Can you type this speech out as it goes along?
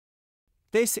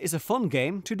This is a fun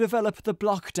game to develop the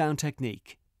block down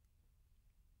technique.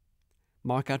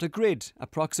 Mark out a grid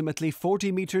approximately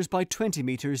 40 metres by 20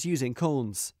 metres using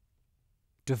cones.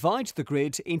 Divide the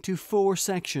grid into 4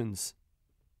 sections.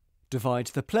 Divide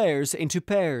the players into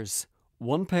pairs,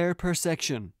 1 pair per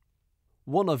section.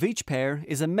 One of each pair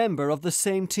is a member of the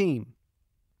same team.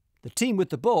 The team with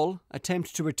the ball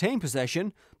attempt to retain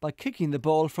possession by kicking the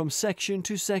ball from section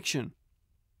to section.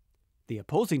 The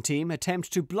opposing team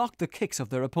attempt to block the kicks of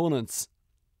their opponents.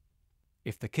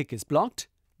 If the kick is blocked,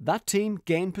 that team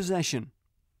gain possession.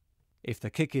 If the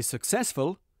kick is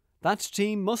successful, that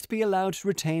team must be allowed to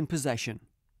retain possession.